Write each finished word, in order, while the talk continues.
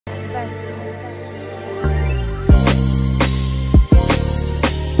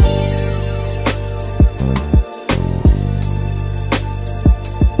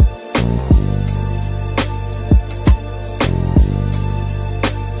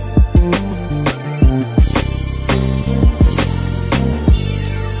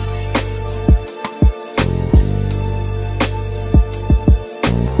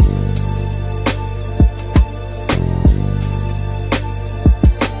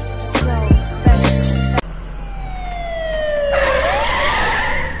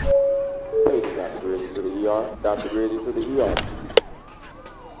Dr. Grizzly to the ER.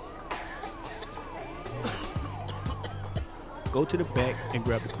 Go to the back and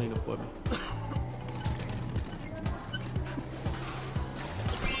grab the cleaner for me.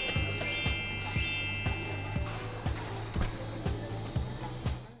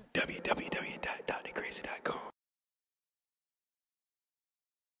 www.drgrizzly.com.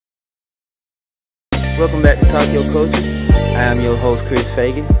 Welcome back to Talk Your Culture. I am your host, Chris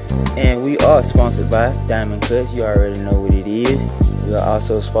Fagan, and we are sponsored by Diamond Cuts. You already know what it is. We are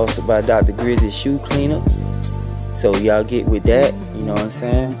also sponsored by Dr. Grizzly Shoe Cleanup. So y'all get with that, you know what I'm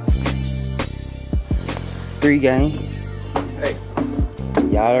saying? 3 game. Hey.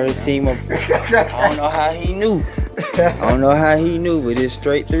 Y'all already seen my... I don't know how he knew. I don't know how he knew, but it's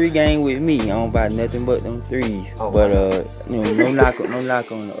straight 3 game with me. I don't buy nothing but them 3s. Oh, but you know, no knock on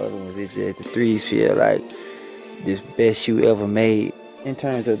the other ones. It's just the 3s feel like this best shoe ever made in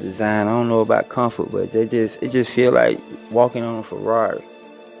terms of design. I don't know about comfort, but it just feel like walking on a Ferrari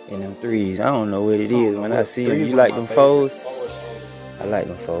in them 3s. I don't know what it is. When I see them, you like them folds? I like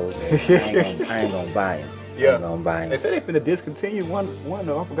them folds. I ain't gonna buy them. Yeah. I ain't gonna buy them. They said they finna discontinue one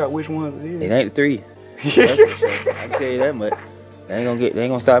though. I forgot which ones it is. It ain't the 3. That's for sure. I can tell you that much. They ain't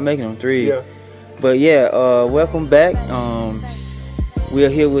gonna stop making them 3s. Yeah. But yeah, welcome back. We're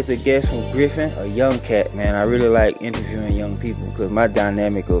here with a guest from Griffin, a young cat, man. I really like interviewing young people because my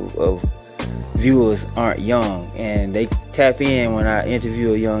dynamic of viewers aren't young, and they tap in when I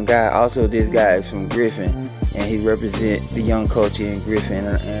interview a young guy. Also, this guy is from Griffin, and he represents the young culture in Griffin.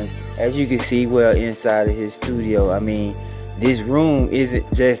 And as you can see, well, inside of his studio, I mean, this room isn't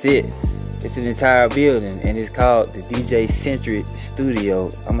just it. It's an entire building, and it's called the C3NT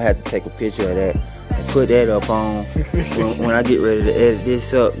Studio. I'm gonna have to take a picture of that and put that up on when I get ready to edit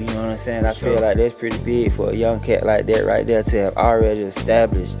this up. You know what I'm saying? I feel like that's pretty big for a young cat like that right there to have already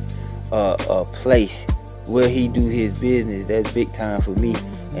established a place where he do his business. That's big time for me,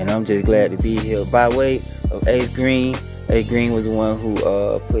 and I'm just glad to be here. By way of Ace Green. Ace Green was the one who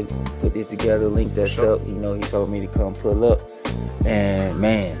put this together, linked us up. You know, he told me to come pull up, and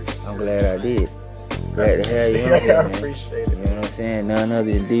man, I'm glad I did. Glad to have you on here, man. I appreciate it. You know what I'm saying? None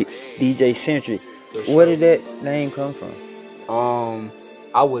other than C3NT. Where did that name come from?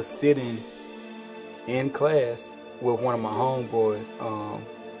 I was sitting in class with one of my homeboys,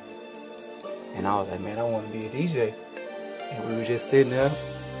 and I was like, man, I want to be a DJ. And we were just sitting there.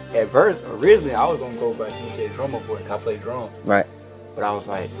 At first, originally, I was gonna go by DJ Drummer Boy, cause I play drum. Right. But I was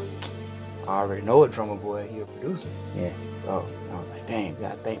like, I already know a drummer boy, he a producer. Yeah. So I was like, dang,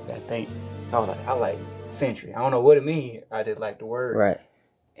 gotta think. So I was like, I like Century. I don't know what it means. I just like the word. Right.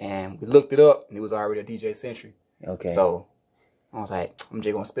 And we looked it up, and it was already a DJ Century. Okay. So I was like, I'm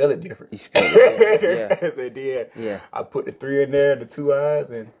just gonna spell it different. You spelled it, yeah. So yeah. Yeah. I put the 3 in there, the 2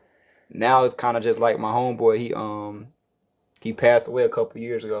 eyes, and now it's kind of just like my homeboy. He passed away a couple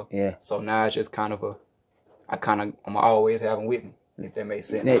years ago. Yeah. So now it's just kind of I'm always have him with me, if that makes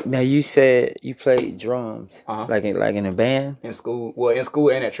sense. Now you said you played drums, like in a band. In school, well, in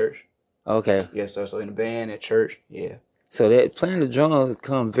school and at church. Okay. Yes, sir. So in the band, at church, yeah. So that playing the drums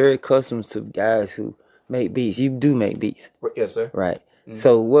come very accustomed to guys who make beats. You do make beats. Yes, sir. Right. Mm-hmm.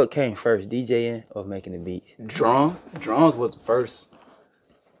 So what came first, DJing or making the beats? Drums. Drums was the first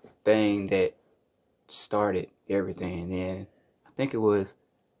thing that started everything. And then I think it was,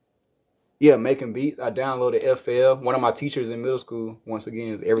 making beats. I downloaded FL. One of my teachers in middle school, once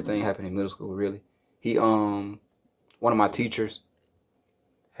again, everything happened in middle school, really. He, one of my teachers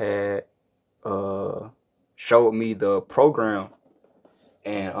had, showed me the program,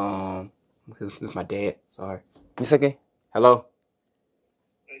 and this is my dad. Sorry. It's okay. Hello.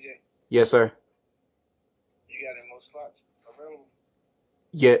 AJ. Yes, sir. You got any more slots available?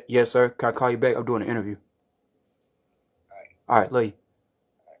 Yes, sir. Can I call you back? I'm doing an interview. All right, love you.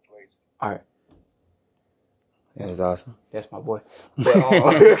 All right, please. All right. That was awesome. That's my boy. But,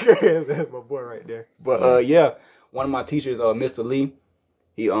 that's my boy right there. But one of my teachers, Mr. Lee,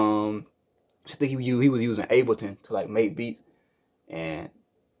 he I think he was using Ableton to like make beats, and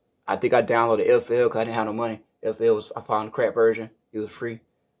I think I downloaded FL because I didn't have no money. FL was, I found the crap version. It was free.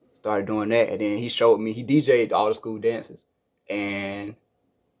 started doing that, and then he showed me. He DJ'd all the school dances, and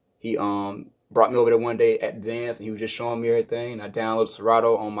he brought me over there one day at the dance, and he was just showing me everything. And I downloaded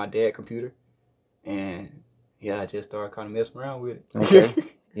Serato on my dad's computer, and yeah, I just started kind of messing around with it. Okay.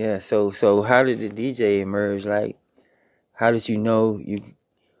 Yeah. So how did the DJ emerge? Like, how did you know you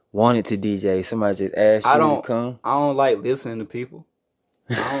wanted to DJ? Somebody just asked you to come? I don't like listening to people.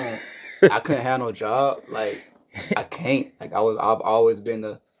 I couldn't have no job. Like, I can't. Like, I've always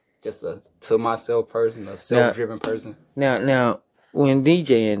been just a to myself person, a self-driven person. Now, when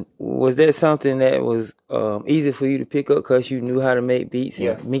DJing, was that something that was easy for you to pick up because you knew how to make beats?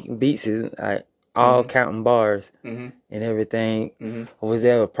 Yeah. And making beats is like all counting bars and everything. Or was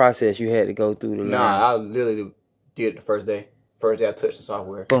there a process you had to go through to learn? Nah, I literally did it the first day. First day I touched the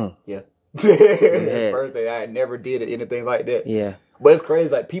software. Boom. Yeah. First day I never did anything like that. Yeah. But it's crazy.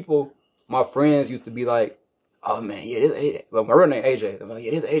 Like, people, my friends used to be like, "Oh man, yeah, this AJ." Well, my real name AJ. I'm like,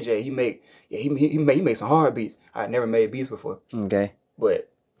 "Yeah, this AJ. He make some hard beats." I had never made beats before. Okay. But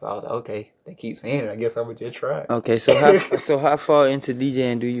so I was like, okay, they keep saying it. I guess I would just try. Okay. So how far into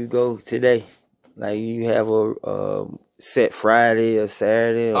DJing do you go today? Like, you have a set Friday or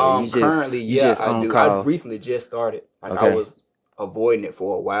Saturday, or currently, you just I on do. call? I recently just started. Like, Okay. I was avoiding it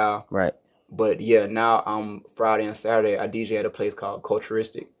for a while. Right. But yeah, now Friday and Saturday I DJ at a place called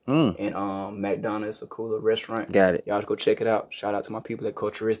Culturistic in McDonald's, a cool little restaurant. Got it. Y'all just go check it out. Shout out to my people at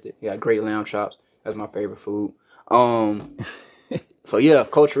Culturistic. They got great lamb chops. That's my favorite food. So yeah,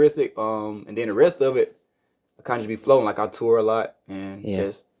 Culturistic. And then the rest of it, I kind of just be flowing. Like, I tour a lot, and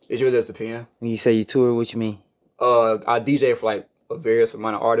it's really just depends. When you say you tour, what you mean? I DJ for like a various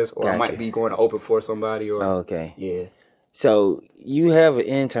amount of artists, or Gotcha. I might be going to open for somebody. Or Okay. yeah. So you have an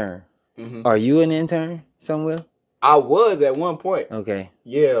intern. Are you an intern somewhere? I was at one point. Okay.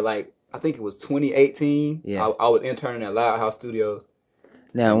 Yeah, like, I think it was 2018. Yeah. I was interning at Loud House Studios.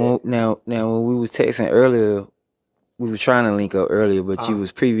 Now, when we was texting earlier, we were trying to link up earlier, but you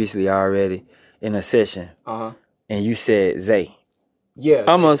was previously already in a session, and you said Zay. Yeah.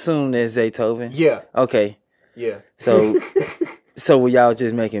 I'm gonna assume that's Zaytoven. Yeah. Okay. Yeah. So were y'all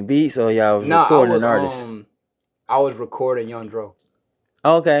just making beats, or y'all was recording an artist? I was recording Young Dro.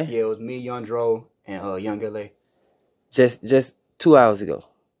 Okay. Yeah, it was me, Young Dro, and Young LA. Just 2 hours ago.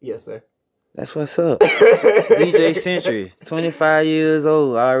 Yes, sir. That's what's up. DJ Century, 25 years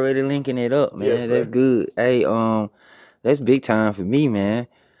old, already linking it up, man. Yes, that's good. Hey, that's big time for me, man.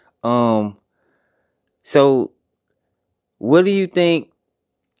 So what do you think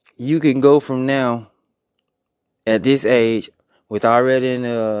you can go from now at this age with already in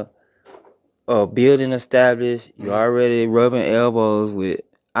a building established, you're already rubbing elbows with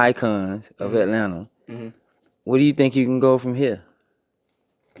icons of Atlanta. What do you think you can go from here?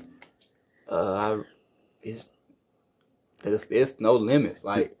 It's no limits.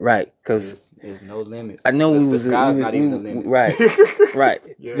 Like, right, because there's no limits. I know the sky's not even the limit. Right, right.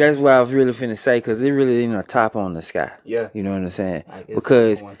 Yeah. That's what I was really finna say, because it really ain't a top on the sky. Yeah, you know what I'm saying? like,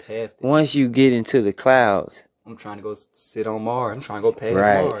 because past it. Once you get into the clouds, I'm trying to go sit on Mars. I'm trying to go past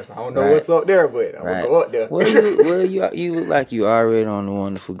Right. Mars. I don't know what's up there, but I'm gonna go up there. Well, you look like you already on a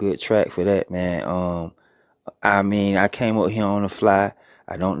wonderful good track for that, man. I mean, I came up here on the fly.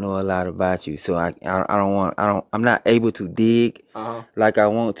 I don't know a lot about you, so I'm not able to dig like I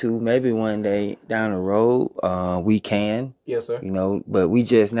want to. Maybe one day down the road, we can. Yes, sir. You know, but we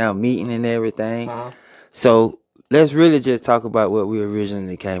just now meeting and everything. So let's really just talk about what we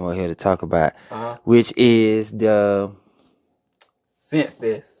originally came out here to talk about, which is the Scent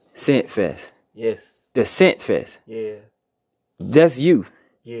Fest. Scent Fest. Yes. The Scent Fest. Yeah. That's you.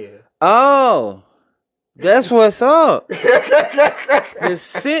 Yeah. Oh, that's what's up. The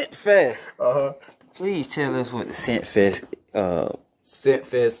Scent Fest. Please tell us what the Scent Fest. Scent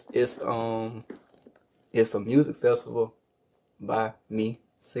Fest is it's a music festival by me,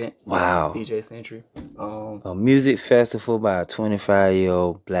 Scent. Wow. DJ Century. A music festival by a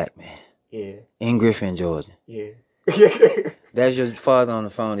 25-year-old black man. Yeah. In Griffin, Georgia. Yeah. That's your father on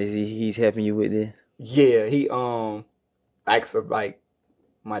the phone. Is he's helping you with this? Yeah, he like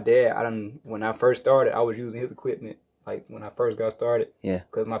my dad, when I first started, I was using his equipment. Like, when I first got started. Yeah.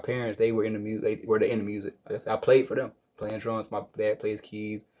 Because my parents, they were in the music. They're in the music. Like I said, I played for them, playing drums. My dad plays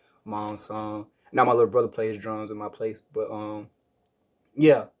keys. Mom sung. Now my little brother plays drums in my place. But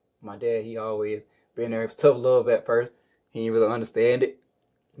yeah, my dad, he always been there. It was tough love at first. He didn't really understand it.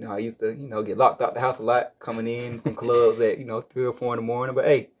 You know, I used to, get locked out the house a lot, coming in from clubs at 3 or 4 in the morning. But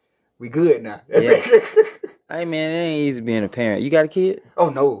hey, we good now. Yeah. Hey man, it ain't easy being a parent. You got a kid? Oh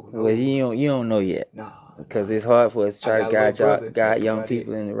no. Well, you don't know yet. Nah. Because it's hard for us to try to guide young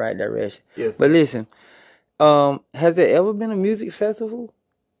people in the right direction. Yes. But listen, has there ever been a music festival?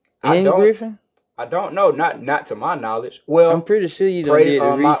 in Griffin? I don't know. Not to my knowledge. Well, I'm pretty sure you don't get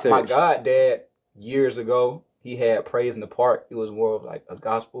the research. My goddad years ago, he had Praise in the Park. It was more of like a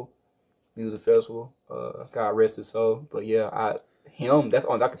gospel music festival. God rest his soul. But yeah, that's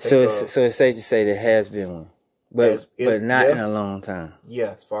all I could think of. So it's safe to say there has been one, but not in a long time.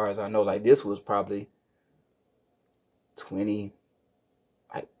 Yeah, as far as I know, like this was probably 05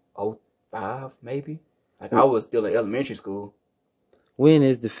 maybe. Like I was still in elementary school. When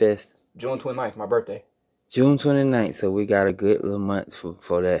is the fest? June 29th, my birthday. June 29th, so we got a good little month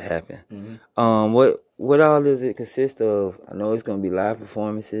for that happen. Mm-hmm. What all does it consist of? I know it's gonna be live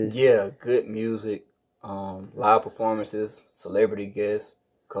performances. Yeah, good music, live performances, celebrity guests,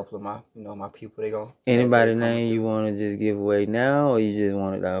 a couple of my people. They gonna anybody name you want to just give away now, or you just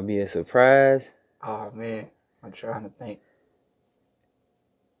want it to be a surprise? Oh man, I'm trying to think.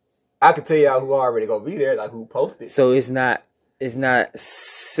 I can tell y'all who already gonna be there, like who posted. So it's not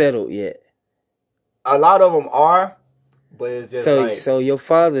settled yet. A lot of them are, but it's just so your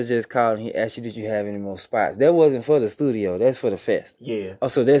father just called and he asked you, did you have any more spots? That wasn't for the studio. That's for the fest. Yeah. Oh,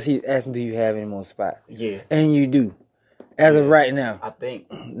 so he asking, do you have any more spots? Yeah. And you do, as of right now. I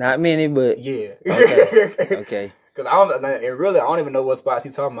think not many, but yeah. Okay. Okay. Because I don't even know what spots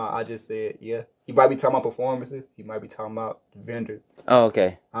he's talking about. I just said yeah. He might be talking about performances. He might be talking about vendors. Oh,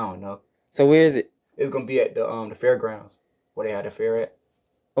 okay. I don't know. So where is it? It's gonna be at the fairgrounds where they had the fair at.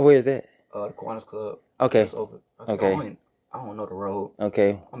 Oh, where is that? The Kiwanis Club. Okay. It's over. Okay. I don't know the road.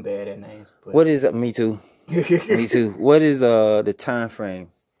 Okay. I'm bad at names. But. What is me too? Me too. What is the time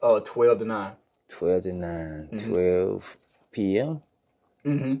frame? 12 to 9. 12 to 9. Mm-hmm. 12 p.m.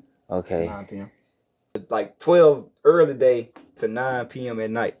 Mm-hmm. Okay. 9 p.m. Like 12 early day to 9 p.m.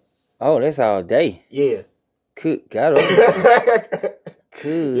 at night. Oh, that's all day. Yeah. Good. Got it.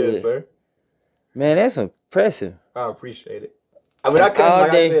 Good. Yes, sir. Man, that's impressive. I appreciate it. I mean, I couldn't.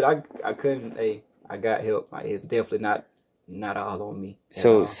 Like I said, I couldn't. Hey, I got help. Like, it's definitely not all on me.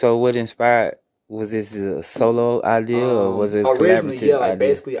 So what inspired? Was this a solo idea or was it collaborative? Yeah, like idea?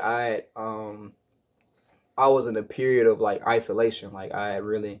 basically, I was in a period of like isolation. Like I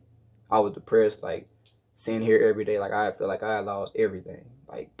was depressed. Like sitting here every day. Like I felt like I had lost everything.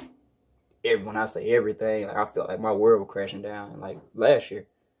 Like when I say everything, like I felt like my world was crashing down. Like last year,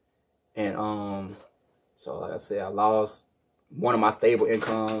 and so like I said, I lost one of my stable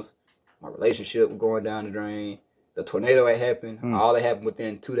incomes. My relationship was going down the drain. The tornado had happened. All that happened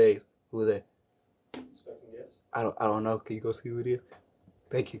within 2 days. Who was that? I don't know. Can you go see who it is?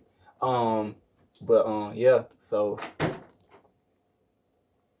 Thank you. Yeah. So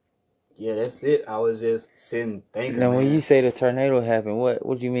yeah, that's it. I was just sitting thinking. Now, when you say the tornado happened,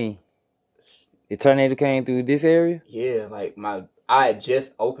 what do you mean? The tornado came through this area? Yeah, like I had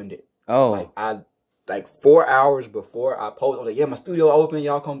just opened it. Oh. Like 4 hours before I posted, I was like, yeah, my studio open,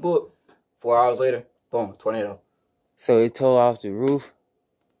 y'all come book. 4 hours later, boom, tornado. So it tore off the roof?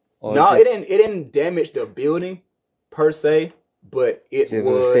 No, it didn't damage the building per se, but it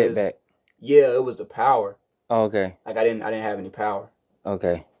was a setback. Yeah, it was the power. Oh, okay. Like I didn't have any power.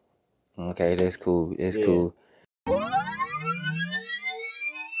 Okay. Okay, that's cool. That's cool.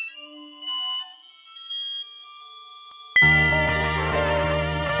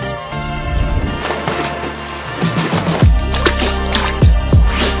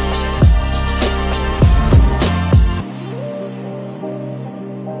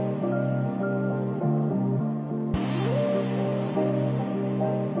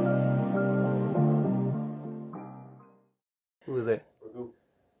 Who was that?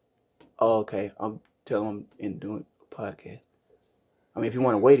 Oh, okay. I'm telling him in doing a podcast. I mean, if you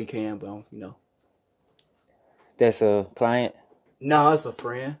want to wait, he can, but you know. That's a client? No, it's a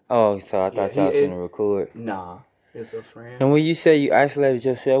friend. Oh, so I thought y'all was going to record. Nah, it's a friend. And when you say you isolated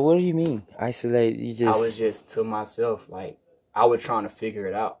yourself, what do you mean? Isolated? You just... I was just to myself. Like, I was trying to figure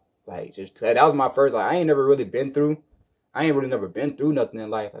it out. Like, that was my first, like, I ain't never been through nothing in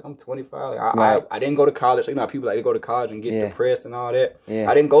life. Like, I'm 25. Like, I didn't go to college. You know, people like to go to college and get depressed and all that. Yeah.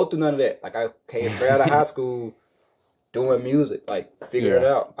 I didn't go through none of that. Like, I came straight out of high school doing music. Like, figured it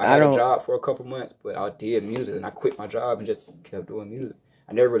out. I had a job for a couple months, but I did music. And I quit my job and just kept doing music.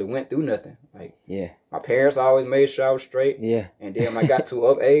 I never really went through nothing. Like, my parents always made sure I was straight. Yeah. And then when I got to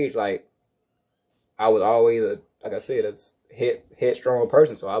up age, like, I was always, like I said, a headstrong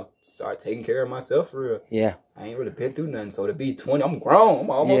person. So I started taking care of myself for real. Yeah. I ain't really been through nothing. So to be 20, I'm grown. I'm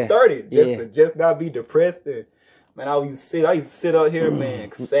almost 30. To just not be depressed. And, man, I used to sit out here,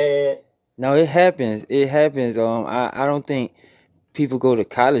 man, sad. No, it happens. It happens. I don't think people go to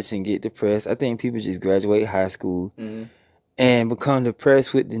college and get depressed. I think people just graduate high school and become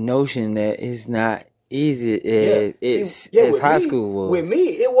depressed with the notion that it's not easy as as high school was. With me,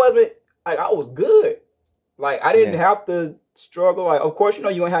 it wasn't like I was good. Like I didn't have to struggle. Like of course, you know,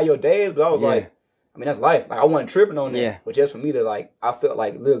 you gonna have your days, but I was like, I mean, that's life. Like I wasn't tripping on that. Yeah. But just for me to like, I felt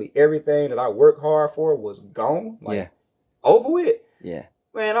like literally everything that I worked hard for was gone. Like over with. Yeah.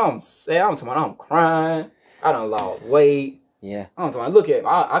 Man, I'm sad. I'm crying. I done lost weight. Yeah. I'm talking. Look at me.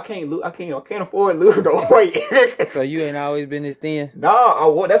 I can't afford to lose no weight. So you ain't always been this thin? No, I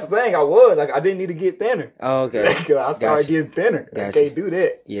was. That's the thing. I was. Like I didn't need to get thinner. Oh, okay. I started getting thinner. I can't do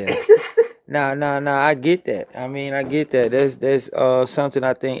that. Yeah. No. I get that. I mean, I get that. That's something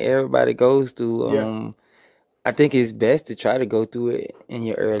I think everybody goes through. I think it's best to try to go through it in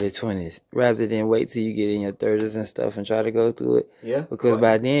your early 20s rather than wait till you get in your 30s and stuff and try to go through it. Yeah. Because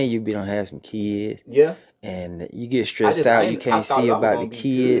by then you be done have some kids. Yeah. And you get stressed out. You can't see about the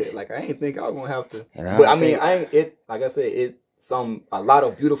kids. Good. Like I ain't think I was gonna have to. But I mean, like I said, a lot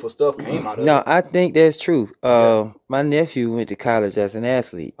of beautiful stuff came out of it. No, I think that's true. My nephew went to college as an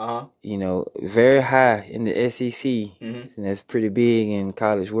athlete. You know, very high in the SEC, and that's pretty big in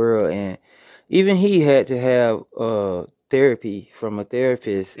college world. And even he had to have therapy from a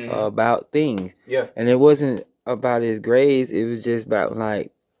therapist about things. Yeah, and it wasn't about his grades. It was just about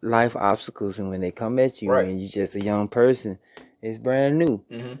like life obstacles, and when they come at you, and you're just a young person, it's brand new,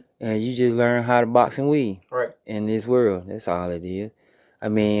 and you just learn how to box and weave in this world. That's all it is. I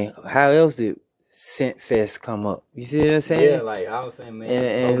mean, how else did C3NT Fest come up? You see what I'm saying? Yeah, like I was saying, man.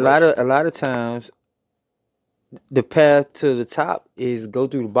 And a lot of times, the path to the top is go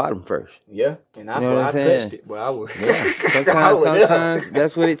through the bottom first. Yeah, and I touched it, but I was. Yeah, sometimes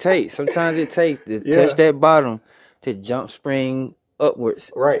that's what it takes. Sometimes it takes to touch that bottom to jump spring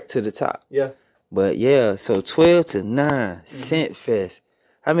upwards to the top. Yeah. But yeah, so 12 to 9, C3NT Fest.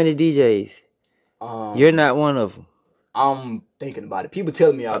 How many DJs? You're not one of them. I'm thinking about it. People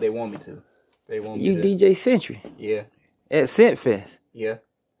telling me how they want me to. They want me to. DJ Century. Yeah. At C3NT Fest. Yeah.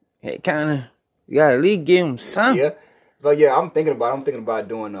 It kind of, you gotta at least give them something. Yeah. But yeah, I'm thinking about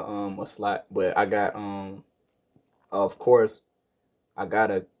doing a slot. But I got, of course, I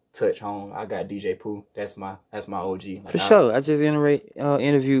gotta touch home. I got DJ Pooh. That's my OG. Like, for sure. I just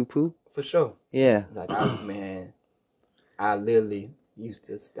interviewed Pooh. For sure. Yeah. Like I literally used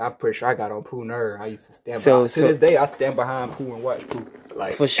to. I'm pretty sure I got on Pooh nerve. I used to stand. To this day, I stand behind Pooh and watch Pooh.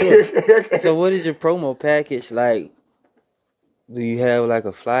 Like for sure. So what is your promo package like? Do you have like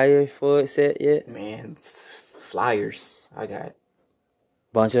a flyer for it set yet? Man, flyers. I got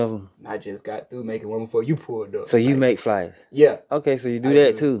bunch of them. I just got through making one before you pulled up. So you make flyers? Yeah. Okay, so you do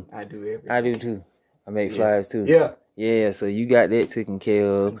that too? I do everything. I do too. I make flyers too. Yeah. So, yeah, so you got that taken care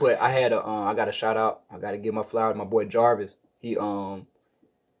of. But I had I got a shout out. I got to give my flower to my boy Jarvis. He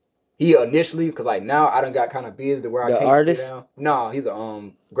initially, because like now I done got kind of busy to where I can't sit down. No, he's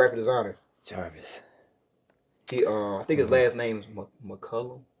a graphic designer. Jarvis. He I think his last name's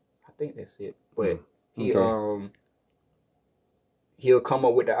McCullum. I think that's it. But he'll come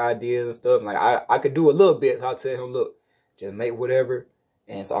up with the ideas and stuff. Like I could do a little bit, so I tell him, look, just make whatever.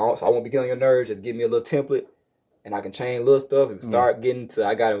 And so I won't be getting on your nerves. Just give me a little template, and I can change little stuff. And start getting to,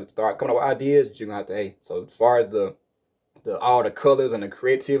 I gotta start coming up with ideas. But you're gonna have to, so as far as the all the colors and the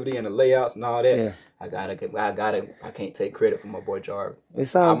creativity and the layouts and all that, I can't take credit for my boy Jarvis.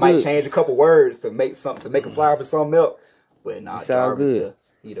 It's all I might change a couple words to make a flyer for something else, but nah, it's all good.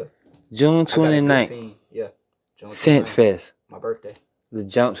 June 29th. Yeah. C3NT Fest. My birthday. The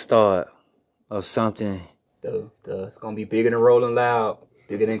jump start of something. It's gonna be bigger than Rolling Loud,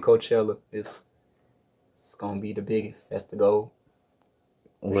 bigger than Coachella. It's gonna be the biggest. That's the goal.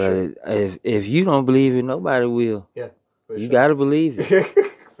 Well, if you don't believe it, nobody will. Yeah. You gotta believe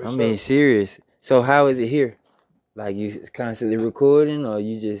it. I mean, serious. So how is it here? Like you constantly recording, or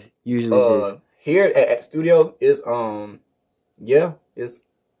you just usually just here at the studio is it's.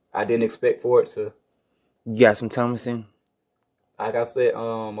 I didn't expect for it to. You got some Thomason. Like I said,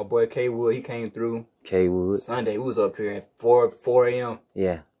 my boy K Wood, he came through. K Wood. Sunday, we was up here at 4 a.m.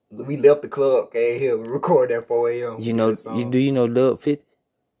 Yeah. We left the club, came here, we recorded at 4 a.m. You know, do you know Dub 50?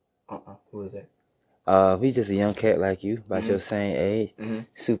 Who is that? He's just a young cat like you, about your same age.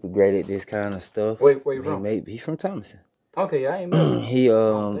 Super great at this kind of stuff. Where you from? He's from Thomason. Okay, I ain't know.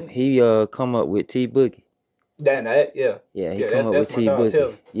 He come up with T Boogie. Yeah, he come up with T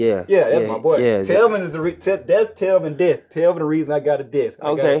Boogie. Yeah, that's my boy. Yeah, Telvin is that's Telvin desk. Telvin the reason I got a desk.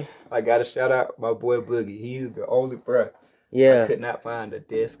 I got to shout out my boy Boogie. He's the only bruh. Yeah, I could not find a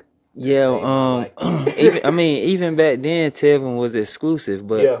desk. Yeah, even back then Telvin was exclusive,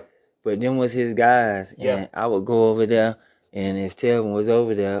 but them was his guys, and I would go over there, and if Telvin was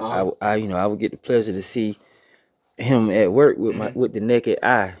over there, I would get the pleasure to see him at work with with the naked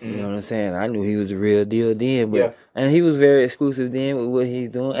eye. You know what I'm saying? I knew he was the real deal then, but and he was very exclusive then with what he's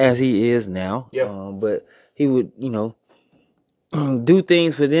doing, as he is now. But he would, you know, do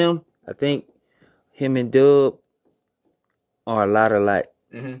things for them. I think him and Dub are a lot alike.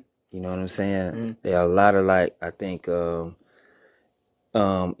 You know what I'm saying? They are a lot alike. I think in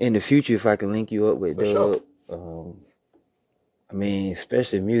the future, if I can link you up with Dub, I mean,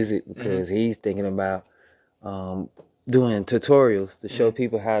 especially music, because he's thinking about doing tutorials to show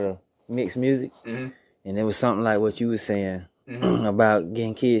people how to mix music. And it was something like what you were saying about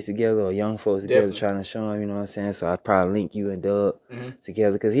getting kids together or young folks together, trying to show them, you know what I'm saying? So I'd probably link you and Doug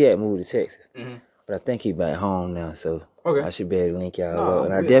together, because he had moved to Texas. But I think he back home now, so I should be able to link y'all up.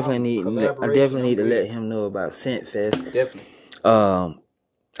 And I definitely need to let him know about C3NT Fest. Definitely.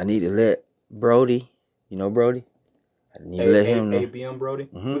 I need to let Brody, you know Brody? I need to let him know. ABM Brody.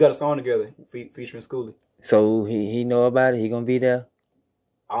 We got a song together featuring Schoolie. So he know about it? He gonna be there?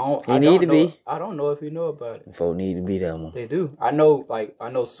 He need to be. I don't know if he know about it. Folk need to be there, man. They do. I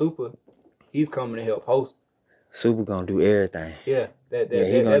know Super. He's coming to help host. Super gonna do everything. Yeah,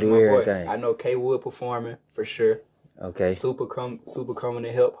 he gonna do everything. I know K Wood performing for sure. Okay. Super coming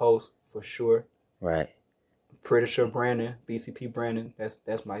to help host for sure. Right. Pretty sure Brandon, BCP Brandon, that's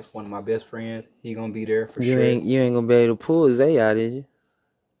one of my best friends. He gonna be there for sure. You ain't gonna be able to pull Zay out, is you?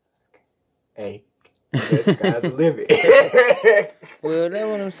 Hey, the sky's the limit. Well, that's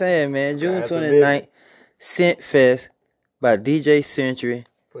what I'm saying, man. June 29th, C3NT Fest by DJ Century.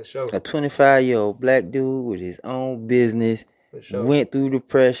 For sure. A 25-year-old black dude with his own business. For sure. Went through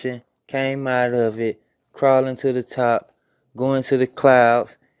depression, came out of it, crawling to the top, going to the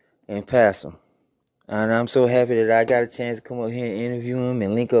clouds, and passed them. And I'm so happy that I got a chance to come up here and interview him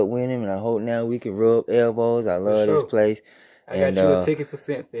and link up with him. And I hope now we can rub elbows. I love this place. I got you a ticket for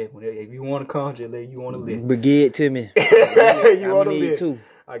C3NT Fest. If you want to come, just let you want to live. But give it to me. You want to live. Two.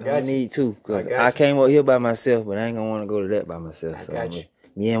 I got you. Need two. Because I came up here by myself, but I ain't going to want to go to that by myself. I got you.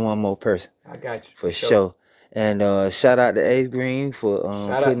 Me and one more person. I got you. For sure. And shout out to Ace Green for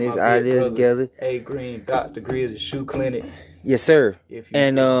putting his idea together. A Green, Dr. Grizz Shoe Clinic. Yes, sir.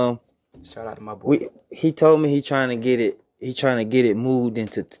 And shout out to my boy. He told me he trying to get it. He trying to get it moved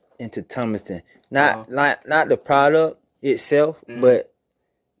into Thomaston. Not the product itself, but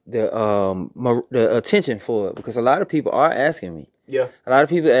the attention for it, because a lot of people are asking me. Yeah. A lot of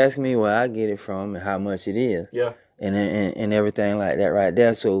people asking me where I get it from and how much it is. Yeah. And everything like that right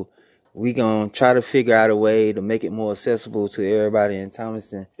there. So we gonna try to figure out a way to make it more accessible to everybody in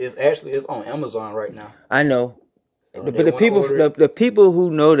Thomaston. It's on Amazon right now. I know. So but the people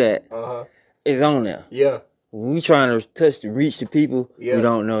who know that is on there. Yeah. We trying to reach the people who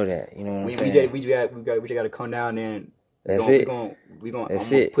don't know that. You know what I'm saying? We just got to come down there and we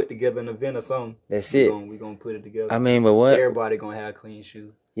gonna put together an event or something. We gonna put it together. I mean, but what? Everybody gonna have clean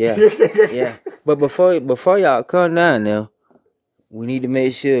shoes. Yeah. Yeah. But before y'all come down now, we need to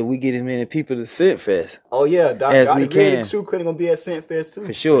make sure we get as many people to C3NT Fest. Oh yeah, as we can. Shoe Clinic gonna be at C3NT Fest too.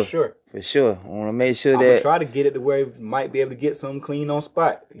 For sure. I want to make sure I'm gonna try to get it to where we might be able to get something clean on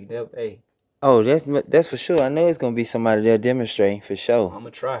spot. Hey. Oh, that's for sure. I know it's gonna be somebody there demonstrating for sure. I'm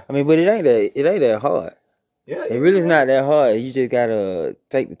gonna try. I mean, but it ain't that hard. Yeah. It really is not that hard. You just gotta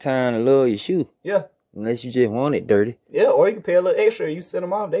take the time to love your shoe. Yeah. Unless you just want it dirty. Yeah, or you can pay a little extra. You set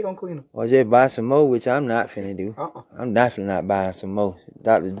them off, they gonna clean them. Or just buy some more, which I'm not finna do. I'm definitely not buying some more.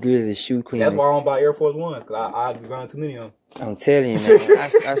 Dr. Grizz's shoe cleaner. That's why I don't buy Air Force Ones, because I be buying too many of them. I'm telling you, man.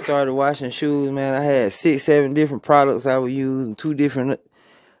 I started washing shoes, man. I had 6, 7 different products I would use, and 2 different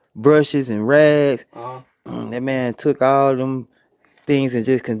brushes and rags. That man took all them things and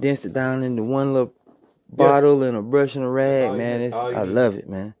just condensed it down into one little bottle and a brush and a rag, man. I love it,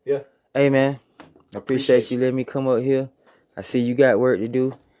 man. Yeah. Hey, man. I appreciate you letting me come up here. I see you got work to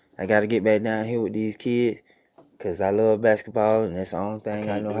do. I got to get back down here with these kids because I love basketball, and that's the only thing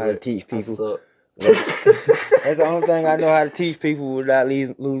I know how to teach people. That's the only thing I know how to teach people without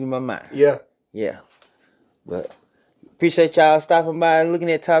losing my mind. Yeah. Yeah. But appreciate y'all stopping by and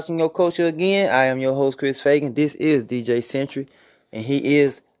looking at Touching Your Culture again. I am your host, Chris Fagan. This is DJ Century, and he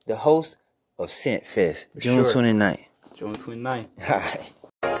is the host of C3NT Fest, June 29th. June 29th. All right.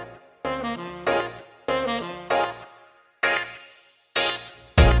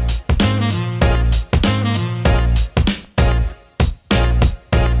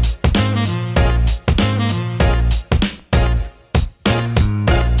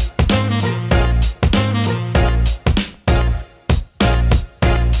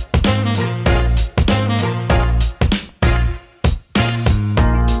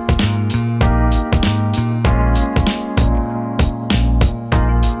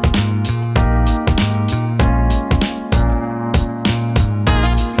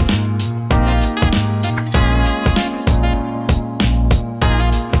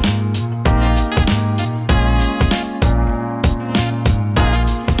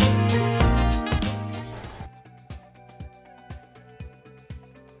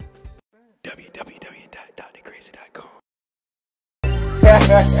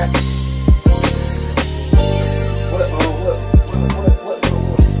 man.